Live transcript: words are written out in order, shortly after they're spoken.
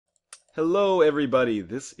Hello, everybody.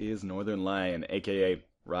 This is Northernlion, aka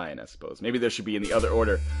Ryan, I suppose. Maybe this should be in the other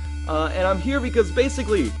order. And I'm here because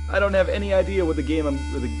basically I don't have any idea what the game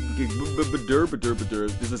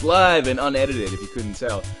this is live and unedited, if you couldn't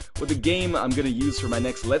tell. What the game I'm gonna use for my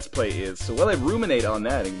next Let's Play is. So while I ruminate on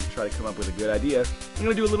that and try to come up with a good idea, I'm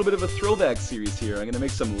gonna do a little bit of a throwback series here. I'm gonna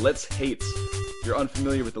make some Let's Hates. If you're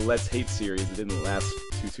unfamiliar with the Let's Hate series, it didn't last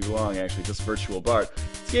too long, actually, just Virtual Bart.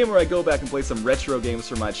 It's a game where I go back and play some retro games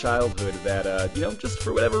from my childhood that, just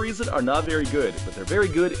for whatever reason, are not very good. But they're very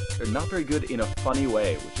good, they're not very good in a funny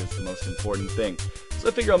way, which is the most important thing. So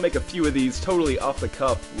I figure I'll make a few of these totally off the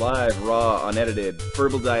cuff, live, raw, unedited,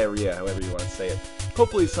 verbal diarrhea, however you want to say it.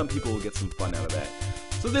 Hopefully some people will get some fun out of that.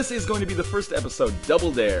 So this is going to be the first episode,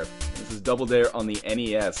 Double Dare. This is Double Dare on the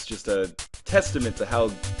NES, just a testament to how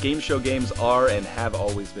game show games are and have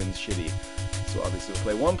always been shitty. So obviously we'll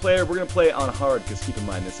play one player. We're going to play on hard, because keep in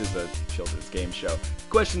mind this is a children's game show.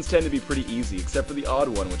 Questions tend to be pretty easy, except for the odd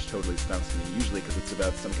one, which totally stumps me, usually because it's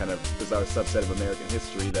about some kind of bizarre subset of American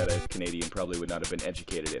history that a Canadian probably would not have been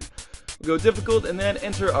educated in. We'll go difficult, and then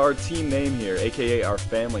enter our team name here, aka our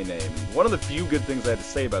family name. One of the few good things I have to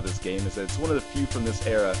say about this game is that it's one of the few from this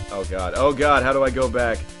era. Oh god, how do I go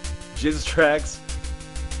back? Jizz tracks.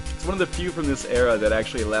 It's one of the few from this era that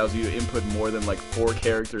actually allows you to input more than like 4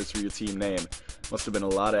 characters for your team name. Must have been a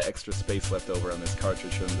lot of extra space left over on this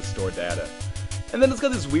cartridge for them to store data. And then it's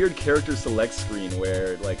got this weird character select screen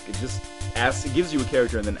where like it gives you a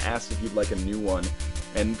character and then asks if you'd like a new one.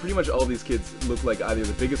 And pretty much all these kids look like either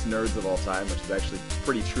the biggest nerds of all time, which is actually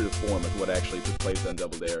pretty true to form with what actually took place on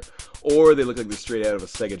Double Dare, or they look like they're straight out of a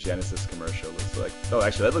Sega Genesis commercial. It's like, oh,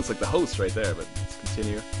 actually, that looks like the host right there, but let's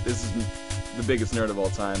continue. This is the biggest nerd of all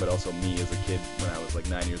time, but also me as a kid when I was like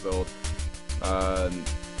 9 years old.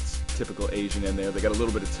 Typical Asian in there. They got a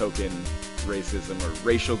little bit of token racism or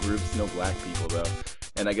racial groups, no black people though.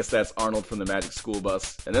 And I guess that's Arnold from the Magic School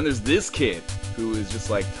Bus. And then there's this kid who is just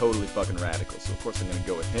like totally fucking radical. So of course I'm gonna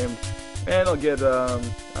go with him. And I'll get, I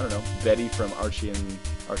don't know, Betty from Archie and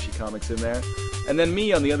Archie Comics in there. And then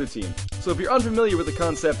me on the other team. So if you're unfamiliar with the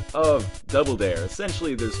concept of Double Dare,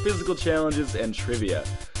 essentially there's physical challenges and trivia.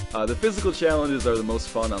 The physical challenges are the most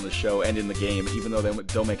fun on the show and in the game, even though they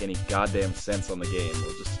don't make any goddamn sense on the game.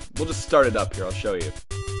 We'll just start it up here, I'll show you.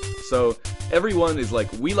 So, everyone is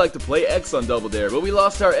like, we like to play X on Double Dare, but we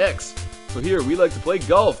lost our X. So here, we like to play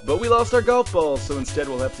golf, but we lost our golf balls, so instead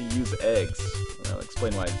we'll have to use eggs. I'll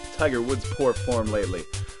explain why Tiger Woods' poor form lately.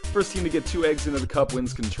 First team to get 2 eggs into the cup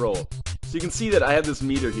wins control. So you can see that I have this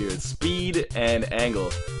meter here, it's speed and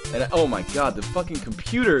angle. And oh my god, the fucking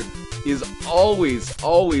computer is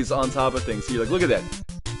always on top of things. So you're like, look at that.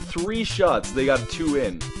 3 shots, they got 2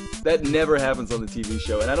 in. That never happens on the TV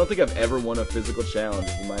show, and I don't think I've ever won a physical challenge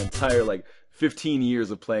in my entire, like, 15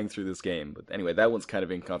 years of playing through this game. But anyway, that one's kind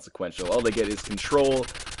of inconsequential. All they get is control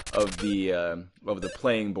of the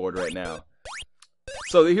playing board right now.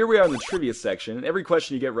 So here we are in the trivia section, and every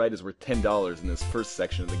question you get right is worth $10 in this first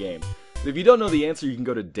section of the game. But if you don't know the answer, you can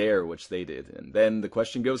go to Dare, which they did, and then the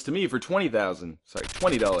question goes to me for $20.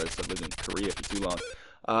 I've lived in Korea for too long.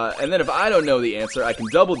 And then if I don't know the answer, I can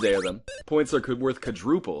double dare them. Points are worth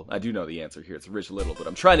quadruple. I do know the answer here, it's Rich Little, but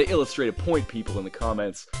I'm trying to illustrate a point, people, in the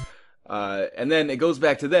comments. And then it goes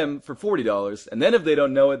back to them for $40, and then if they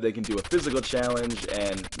don't know it, they can do a physical challenge,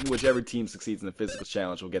 and whichever team succeeds in the physical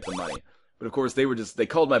challenge will get the money. But of course, they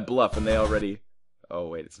called my bluff, and they already... Oh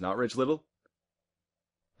wait, it's not Rich Little?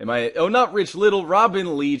 Oh, not Rich Little,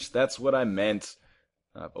 Robin Leach, that's what I meant.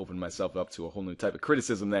 I've opened myself up to a whole new type of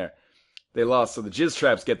criticism there. They lost, so the Jizz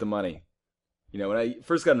Traps get the money. You know, when I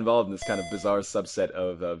first got involved in this kind of bizarre subset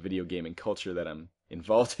of video gaming culture that I'm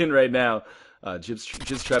involved in right now,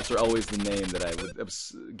 Jizz Traps are always the name that I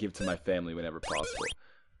would give to my family whenever possible.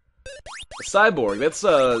 A cyborg, that's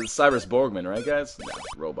Cyrus Borgman, right guys? No,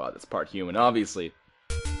 robot, that's part human, obviously.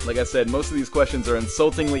 Like I said, most of these questions are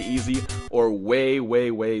insultingly easy or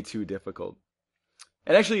way too difficult.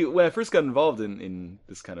 And actually, when I first got involved in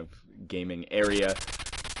this kind of gaming area,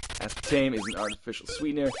 aspartame is an artificial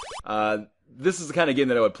sweetener. This is the kind of game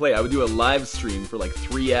that I would play. I would do a live stream for like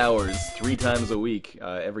 3 hours, 3 times a week,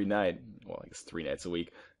 every night. Well, I guess 3 nights a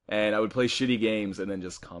week. And I would play shitty games and then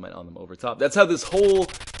just comment on them over top. That's how this whole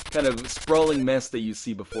kind of sprawling mess that you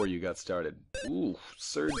see before you got started. Ooh,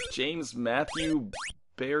 Sir James Matthew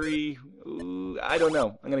Barry. Ooh, I don't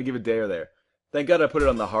know. I'm gonna give a dare there. Thank God I put it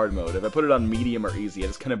on the hard mode. If I put it on medium or easy, I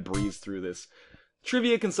just kind of breeze through this.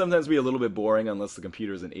 Trivia can sometimes be a little bit boring unless the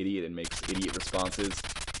computer is an idiot and makes idiot responses.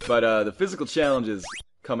 But the physical challenges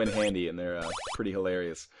come in handy and they're pretty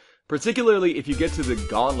hilarious. Particularly if you get to the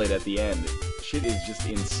gauntlet at the end. shit is just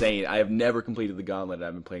insane. I have never completed the Gauntlet.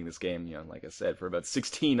 I've been playing this game, you know, like I said, for about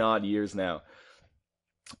 16 odd years now.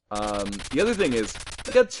 The other thing is,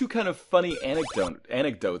 I got two kind of funny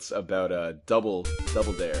anecdotes about Double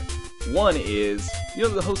Dare. One is, you know,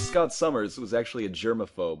 the host Scott Summers was actually a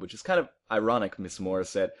germaphobe, which is kind of ironic, Miss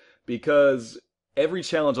Morissette, because every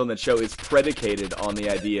challenge on that show is predicated on the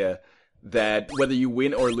idea that whether you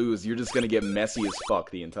win or lose, you're just gonna get messy as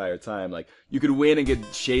fuck the entire time. Like, you could win and get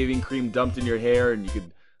shaving cream dumped in your hair, and you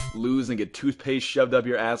could lose and get toothpaste shoved up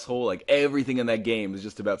your asshole. Like, everything in that game is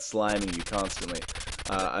just about sliming you constantly.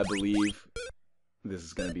 I believe this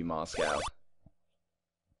is gonna be Moscow.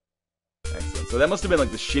 Excellent. So that must have been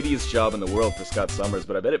like the shittiest job in the world for Scott Summers,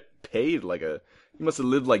 but I bet it paid like a... He must have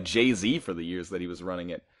lived like Jay-Z for the years that he was running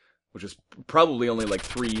it, which is probably only like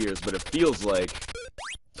 3 years, but it feels like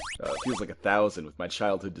 1,000 with my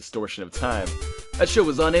childhood distortion of time. That show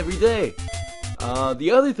was on every day.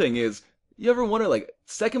 The other thing is, you ever wonder, like,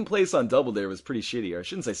 second place on Double Dare was pretty shitty, or I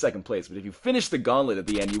shouldn't say second place, but if you finish the gauntlet at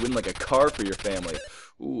the end, you win like a car for your family.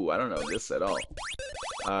 Ooh, I don't know this at all.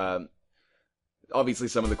 Obviously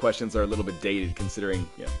some of the questions are a little bit dated, considering,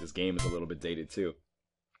 yeah, this game is a little bit dated too.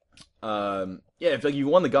 Yeah, if like, you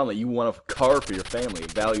won the gauntlet, you won a car for your family, a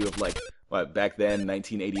value of like, what, back then,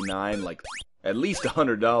 1989, like, at least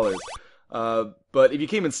 $100. But if you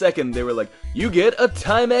came in second, they were like, you get a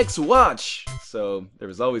Timex watch! So, there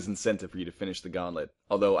was always incentive for you to finish the gauntlet.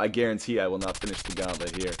 Although, I guarantee I will not finish the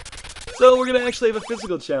gauntlet here. So, we're gonna actually have a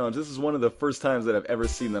physical challenge. This is one of the first times that I've ever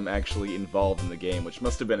seen them actually involved in the game, which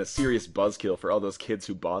must have been a serious buzzkill for all those kids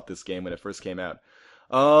who bought this game when it first came out.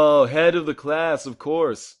 Oh, head of the class, of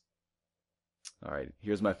course! Alright,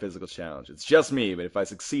 here's my physical challenge. It's just me, but if I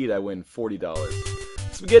succeed, I win $40.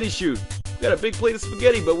 Spaghetti shoot! We got a big plate of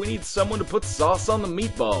spaghetti, but we need someone to put sauce on the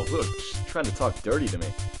meatball. Look, she's trying to talk dirty to me.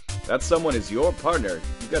 That someone is your partner.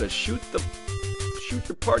 You gotta shoot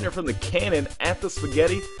your partner from the cannon at the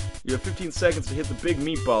spaghetti. You have 15 seconds to hit the big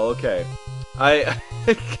meatball. Okay.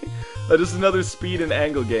 Just another speed and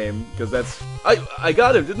angle game, because that's... I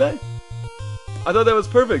got him, didn't I? I thought that was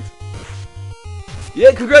perfect.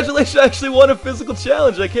 Yeah, congratulations, I actually won a physical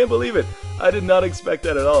challenge. I can't believe it. I did not expect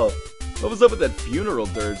that at all. What was up with that funeral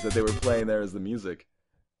dirge that they were playing there as the music?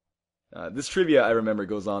 This trivia, I remember,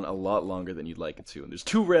 goes on a lot longer than you'd like it to. And there's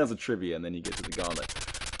 2 rounds of trivia, and then you get to the gauntlet.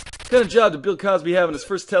 What kind of job did Bill Cosby have in his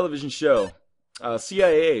first television show?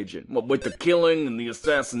 CIA agent. Well, with the killing and the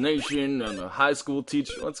assassination and the high school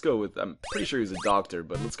teacher. Let's go with... I'm pretty sure he's a doctor,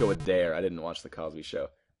 but let's go with Dare. I didn't watch the Cosby Show.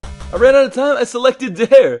 I ran out of time. I selected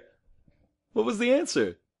Dare. What was the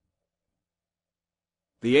answer?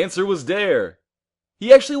 The answer was Dare.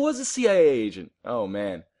 He actually was a CIA agent. Oh,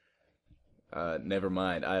 man. Never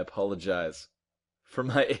mind. I apologize for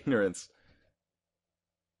my ignorance.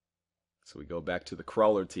 So we go back to the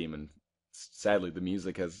crawler team, and sadly the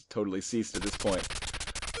music has totally ceased at this point.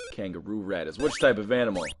 Kangaroo rat is which type of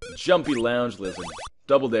animal? Jumpy lounge lizard.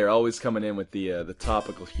 Double Dare always coming in with the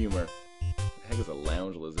topical humor. What the heck is a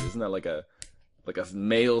lounge lizard? Isn't that like a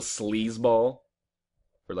male sleazeball?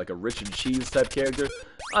 Or like a Richard Cheese type character?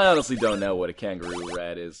 I honestly don't know what a kangaroo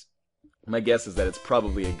rat is. My guess is that it's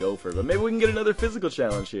probably a gopher, but maybe we can get another physical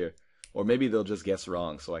challenge here. Or maybe they'll just guess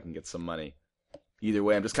wrong so I can get some money. Either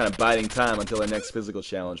way, I'm just kind of biding time until our next physical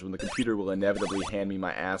challenge, when the computer will inevitably hand me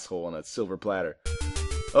my asshole on a silver platter.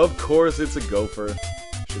 Of course it's a gopher.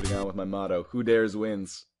 Should have gone with my motto, who dares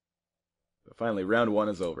wins. But finally, round 1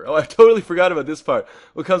 is over. Oh, I totally forgot about this part.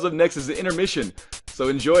 What comes up next is the intermission. So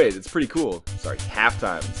enjoy it. It's pretty cool. Sorry,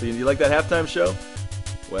 halftime. So you like that halftime show?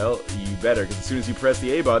 Well, you better, because as soon as you press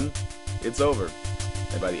the A button, it's over.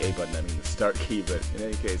 And by the A button, I mean the start key, but in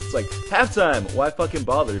any case, it's like, halftime! Why fucking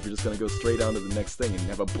bother if you're just gonna go straight on to the next thing and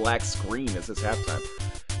have a black screen that says halftime?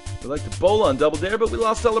 We like to bowl on Double Dare, but we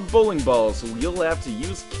lost all our bowling balls, so you'll have to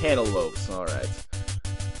use cantaloupes. Alright.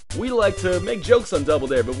 We like to make jokes on Double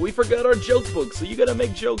Dare, but we forgot our joke book, so you gotta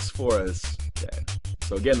make jokes for us. Okay.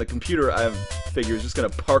 So again, the computer, I figure, is just gonna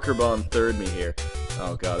Parker Bond third me here.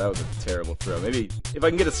 Oh god, that was a terrible throw. Maybe, if I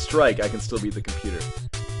can get a strike, I can still beat the computer.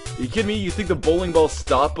 Are you kidding me? You think the bowling ball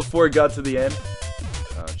stopped before it got to the end?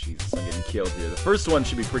 Oh Jesus, I'm getting killed here. The first one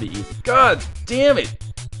should be pretty easy. God damn it!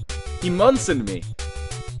 He Munsoned me.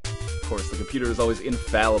 Of course, the computer is always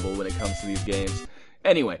infallible when it comes to these games.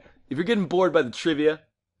 Anyway, if you're getting bored by the trivia,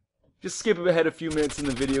 just skip ahead a few minutes in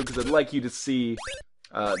the video, because I'd like you to see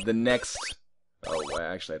the next... Oh, I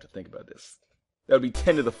actually have to think about this. That would be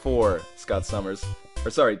 10 to the 4, Scott Summers. Or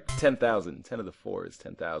sorry, 10,000. 10 to the 4 is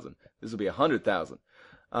 10,000. This will be 100,000.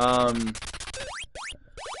 I was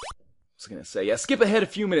gonna say, yeah, skip ahead a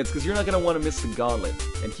few minutes, because you're not gonna want to miss the gauntlet.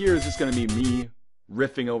 And here is just gonna be me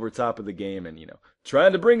riffing over top of the game and,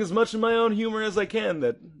 trying to bring as much of my own humor as I can,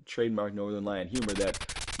 that trademark Northernlion humor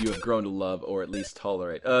that you have grown to love or at least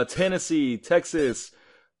tolerate. Tennessee, Texas,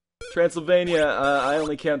 Transylvania, I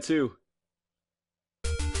only count 2.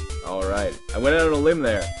 Alright, I went out on a limb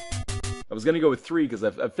there. I was gonna go with 3 because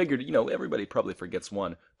I figured, everybody probably forgets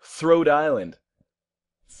 1. Throat Island.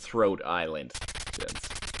 Throat Island.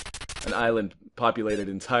 It's an island populated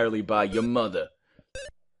entirely by your mother.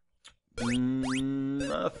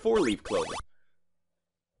 4-leaf clover.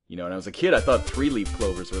 When I was a kid, I thought 3-leaf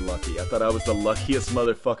clovers were lucky. I thought I was the luckiest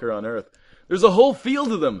motherfucker on earth. There's a whole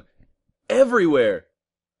field of them. Everywhere.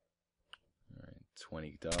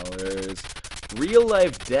 Alright, $20.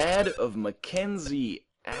 Real-life dad of Mackenzie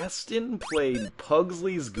Aston played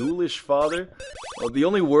Pugsley's ghoulish father. Well, the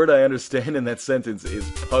only word I understand in that sentence is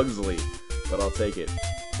Pugsley, but I'll take it.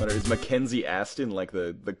 Is Mackenzie Aston like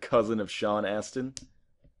the cousin of Sean Astin?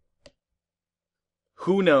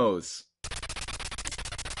 Who knows?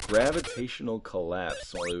 Gravitational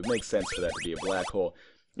collapse. Well, it would make sense for that to be a black hole.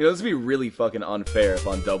 This would be really fucking unfair if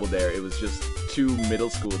on Double Dare it was just 2 middle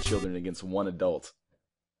school children against 1 adult.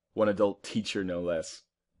 1 adult teacher, no less.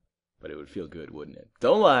 But it would feel good, wouldn't it?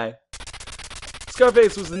 Don't lie.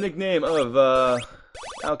 Scarface was the nickname of,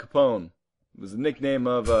 Al Capone. It was the nickname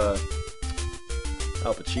of,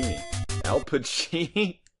 Al Pacini. Al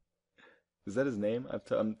Pacini? Is that his name?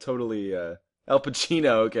 I'm totally, Al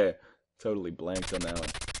Pacino, okay. Totally blanked on that one.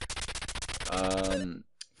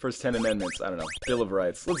 First 10 amendments, I don't know. Bill of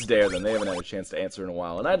Rights. Let's dare them. They haven't had a chance to answer in a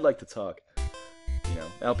while, and I'd like to talk.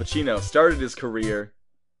 Al Pacino started his career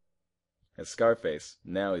as Scarface.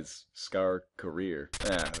 Now he's Scar Career.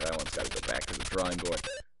 That one's got to go back to the drawing board.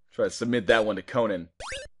 Try to submit that one to Conan.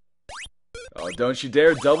 Oh, don't you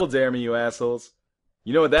dare double dare me, you assholes.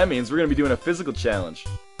 You know what that means? We're going to be doing a physical challenge.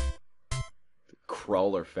 The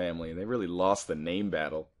Crawler family. They really lost the name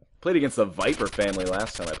battle. Played against the Viper family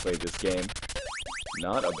last time I played this game.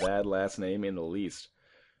 Not a bad last name in the least.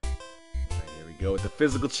 Alright, here we go with the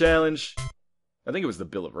physical challenge. I think it was the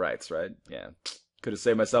Bill of Rights, right? Yeah. Could have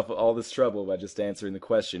saved myself all this trouble by just answering the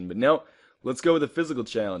question, but no, let's go with the physical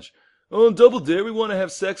challenge. Oh, on Double Dare, we want to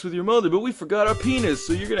have sex with your mother, but we forgot our penis,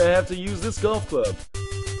 so you're going to have to use this golf club.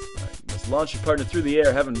 Alright, you must launch your partner through the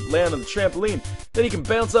air, have him land on the trampoline, then he can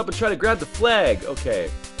bounce up and try to grab the flag. Okay,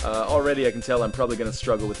 already I can tell I'm probably going to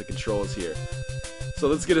struggle with the controls here. So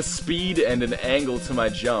let's get a speed and an angle to my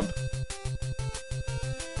jump.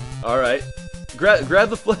 Alright, grab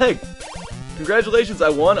the flag. Congratulations, I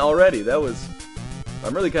won already.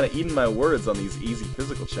 I'm really kind of eating my words on these easy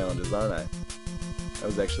physical challenges, aren't I? That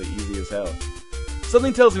was actually easy as hell.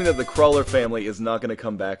 Something tells me that the Crawler family is not going to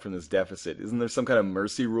come back from this deficit. Isn't there some kind of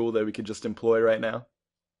mercy rule that we could just employ right now?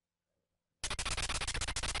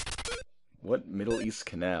 What Middle East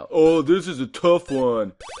canal? Oh, this is a tough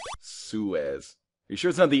one. Suez. Are you sure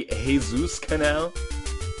it's not the Jesus Canal?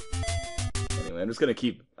 Anyway,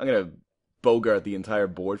 I'm gonna bogart the entire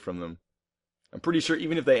board from them. I'm pretty sure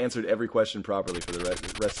even if they answered every question properly for the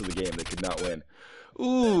rest of the game, they could not win.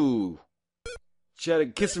 Ooh!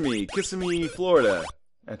 Kissimmee, Florida,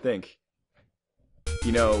 I think.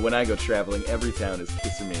 When I go traveling, every town is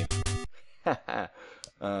Kissimmee.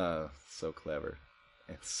 Haha. So clever.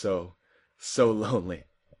 And so lonely.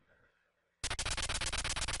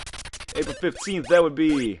 April 15th, that would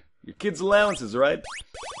be your kids' allowances, right?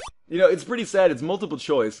 It's pretty sad. It's multiple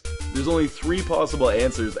choice. There's only 3 possible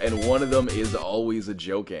answers, and one of them is always a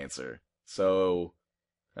joke answer. So,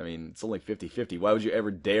 it's only 50-50. Why would you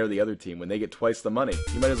ever dare the other team when they get twice the money?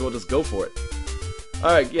 You might as well just go for it.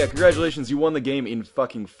 Alright, yeah, congratulations. You won the game in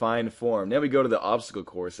fucking fine form. Now we go to the obstacle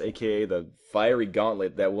course, aka the fiery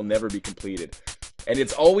gauntlet that will never be completed. And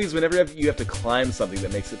it's always whenever you have to climb something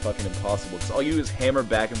that makes it fucking impossible. Because all you do is hammer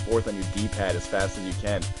back and forth on your D-pad as fast as you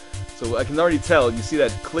can. So I can already tell, you see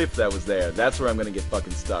that cliff that was there, that's where I'm going to get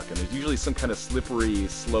fucking stuck. And there's usually some kind of slippery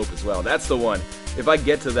slope as well. That's the one. If I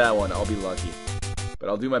get to that one, I'll be lucky. But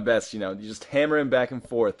I'll do my best, you just hammer him back and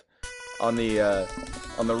forth on the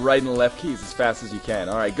right and left keys as fast as you can.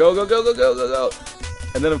 Alright, go.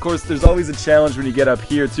 And then, of course, there's always a challenge when you get up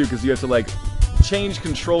here, too, because you have to, change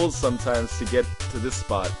controls sometimes to get to this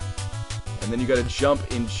spot. And then you gotta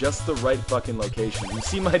jump in just the right fucking location. You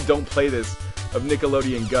see my Don't Play This of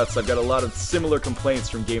Nickelodeon Guts. I've got a lot of similar complaints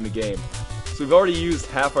from game to game. So we've already used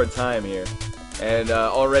half our time here. And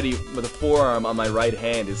already the forearm on my right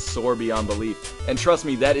hand is sore beyond belief. And trust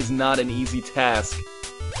me, that is not an easy task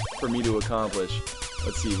for me to accomplish.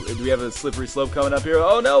 Let's see, do we have a slippery slope coming up here?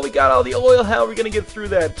 Oh no, we got all the oil. How are we gonna get through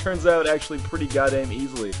that? Turns out actually pretty goddamn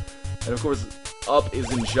easily. And of course, up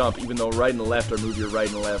is in jump, even though right and left are move your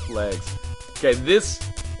right and left legs. Okay, this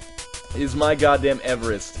is my goddamn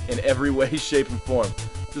Everest in every way, shape, and form.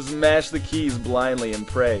 Just mash the keys blindly and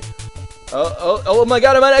pray. Oh my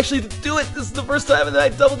god, I might actually do it! This is the first time in the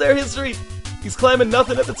Double Dare history! He's climbing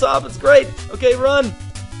nothing at the top, it's great! Okay, run!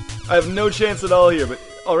 I have no chance at all here, but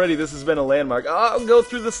already this has been a landmark. I'll go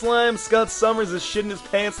through the slime. Scott Summers is shitting his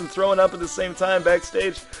pants and throwing up at the same time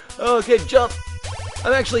backstage. Oh, okay, jump!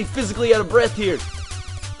 I'm actually physically out of breath here.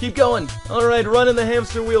 Keep going. Alright, run in the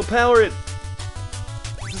hamster wheel, power it!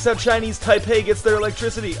 This is how Chinese Taipei gets their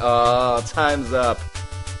electricity. Oh, time's up.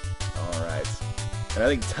 Alright. And I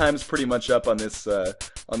think time's pretty much up on this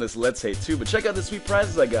Let's Hate too, but check out the sweet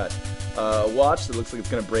prizes I got. A watch that looks like it's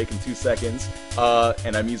gonna break in 2 seconds,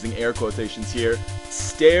 and I'm using air quotations here.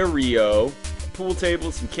 Stereo, pool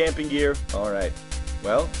table, some camping gear. Alright.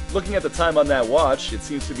 Well, looking at the time on that watch, it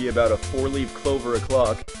seems to be about a 4-leaf clover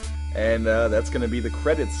o'clock, and that's gonna be the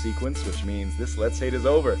credits sequence, which means this Let's Hate is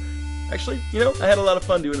over. Actually, you know, I had a lot of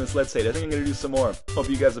fun doing this Let's Hate. I think I'm gonna do some more. Hope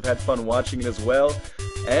you guys have had fun watching it as well,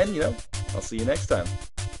 and, you know, I'll see you next time.